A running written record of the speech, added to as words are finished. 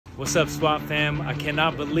What's up, SWAT fam? I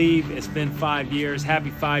cannot believe it's been 5 years.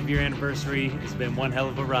 Happy 5-year anniversary. It's been one hell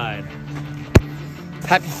of a ride.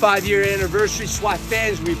 Happy 5-year anniversary, SWAT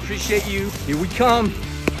fans. We appreciate you. Here we come.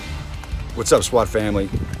 What's up, SWAT family?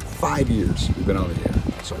 5 years we've been on the air.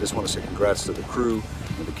 So I just want to say congrats to the crew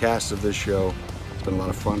and the cast of this show. It's been a lot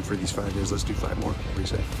of fun for these 5 years. Let's do 5 more. What do you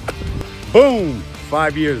say? Boom!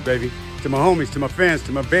 5 years, baby. To my homies, to my fans,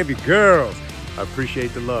 to my baby girls. I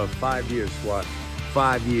appreciate the love. 5 years, SWAT.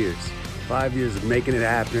 5 years. 5 years of making it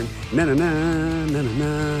happen. Na-na-na,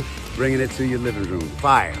 na-na-na. Bringing it to your living room.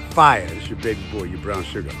 Fire, fire. It's your baby boy, your brown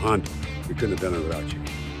sugar. Hondo. We couldn't have done it without you.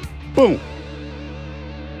 Boom!